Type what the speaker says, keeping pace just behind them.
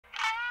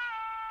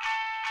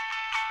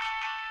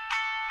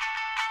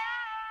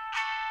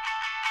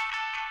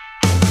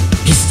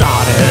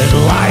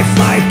lived life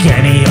like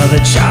any other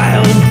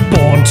child,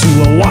 born to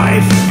a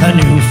wife, a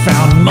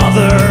newfound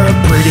mother.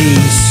 Pretty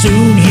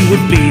soon he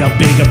would be a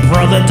bigger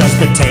brother. Does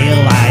the tale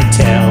I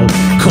tell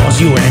cause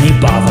you any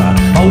bother?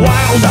 A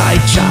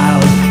wild-eyed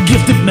child,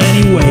 gifted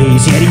many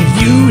ways, yet he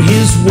viewed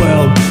his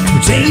world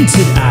through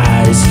tainted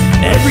eyes.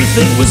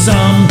 Everything was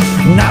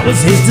that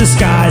was his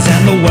disguise,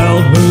 and the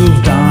world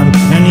moved on,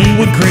 and he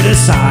would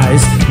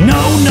criticize. No,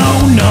 no,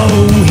 no,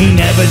 he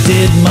never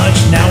did much,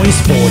 now he's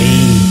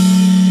 40.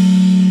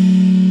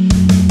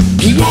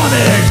 He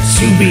wanted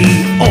to be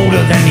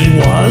older than he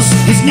was.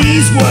 His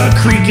knees were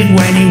creaking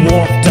when he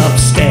walked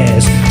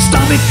upstairs.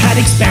 Stomach had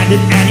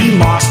expanded and he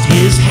lost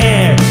his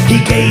hair.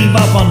 He gave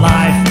up on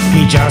life,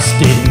 he just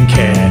didn't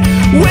care.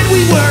 When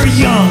we were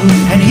young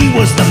and he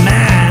was the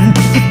man,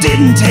 it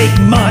didn't take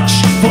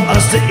much for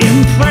us to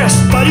impress.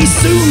 But he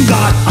soon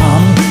got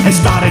and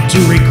started to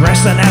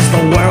regress. And as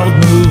the world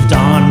moved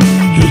on,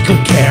 he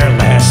could care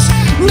less.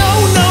 No,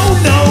 no,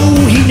 no,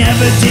 he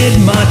never did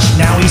much,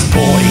 now he's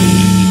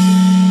 40.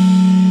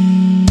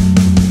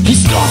 He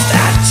scoffed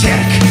at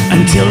tech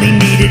until he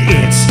needed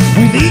it.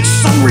 With each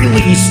song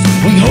released,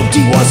 we hoped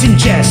he was in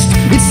jest.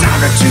 It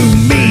sounded to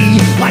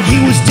me like he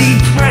was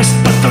depressed,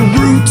 but the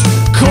root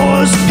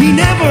cause he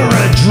never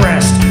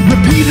addressed.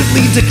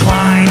 Repeatedly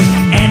declined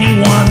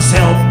anyone's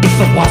help if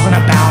it wasn't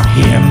about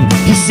him.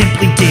 He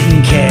simply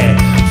didn't care.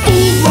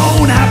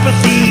 Full-blown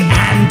apathy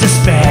and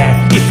despair.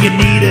 If you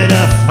needed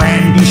a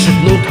friend, you should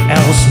look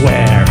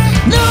elsewhere.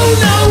 No,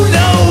 no,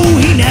 no,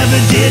 he never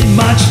did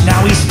much,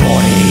 now he's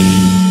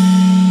 40.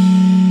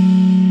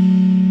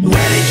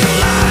 Where did your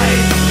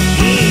life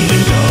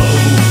even go?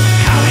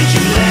 How did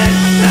you let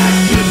that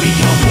good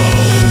become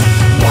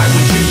woe? Why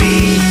would you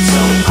be so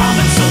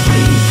and so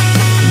bleak?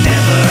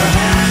 Never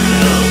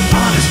handle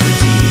honest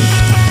critique.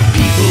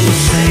 People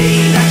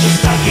say that you're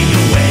stuck in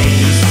your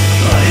ways,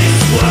 but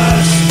it's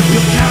worse,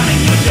 you're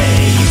counting your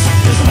days.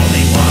 There's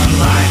only one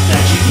life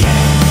that you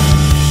get.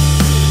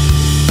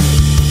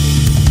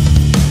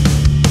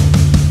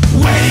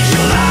 Where did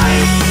your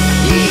life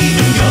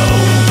even go?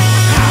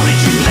 How did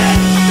you let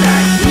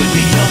that good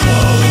become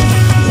woe?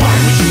 Why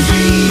would you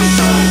be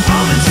so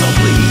and so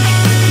bleak?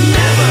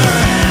 Never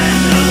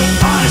handle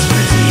honest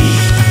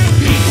critique.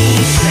 People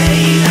say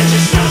that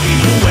you're stuck in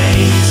your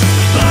ways,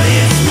 but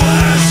it's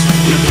worse,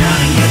 you're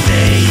counting your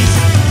days.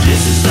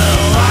 This is the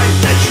life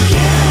that you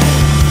get.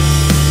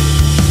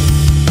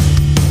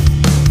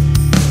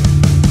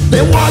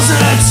 There was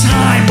a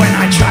time when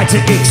I tried to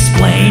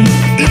explain.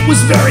 It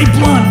was very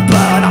blunt,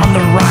 but on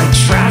the right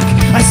track.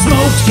 I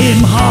smoked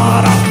him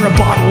hard after a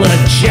bottle of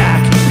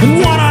Jack,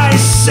 and what I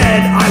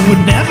said I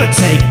would never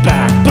take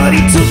back. But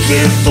he took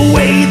it the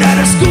way that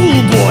a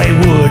schoolboy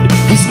would.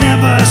 He's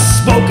never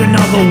spoken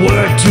another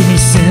word to me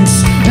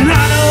since, and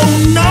I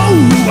don't know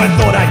who I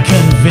thought I'd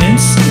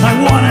convince. I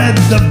wanted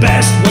the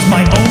best, was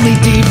my only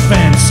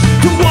defense.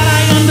 From what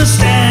I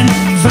understand,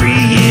 3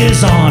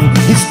 years on,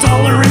 his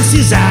tolerance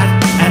is at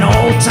an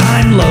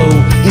all-time low.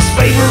 His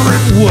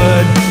favorite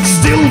word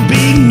still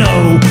being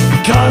no.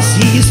 Because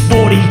he is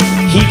 40,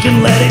 he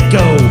can let it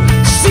go.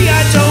 See,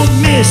 I don't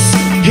miss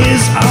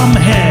his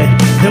head.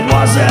 There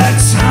was a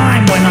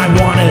time when I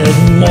wanted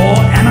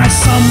more, and I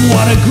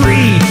somewhat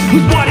agreed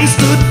with what he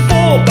stood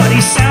for. But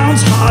he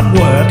sounds hard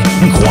work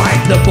and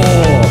quite the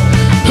bore.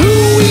 Who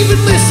even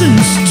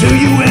listens to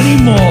you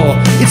anymore?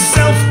 It's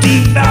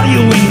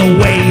self-devaluing the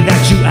way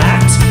that you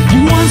act.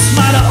 You once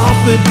might have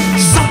offered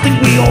something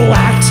we all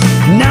lacked.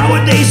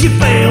 Nowadays you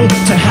fail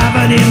to have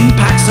an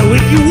impact. So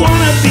if you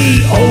wanna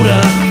be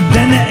older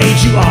than the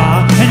age you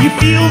are, and you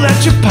feel that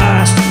you're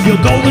past your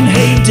golden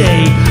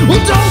heyday,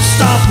 well, don't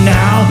stop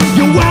now,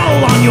 you're well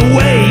on your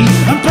way.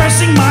 I'm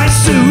pressing my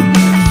suit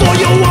for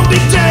your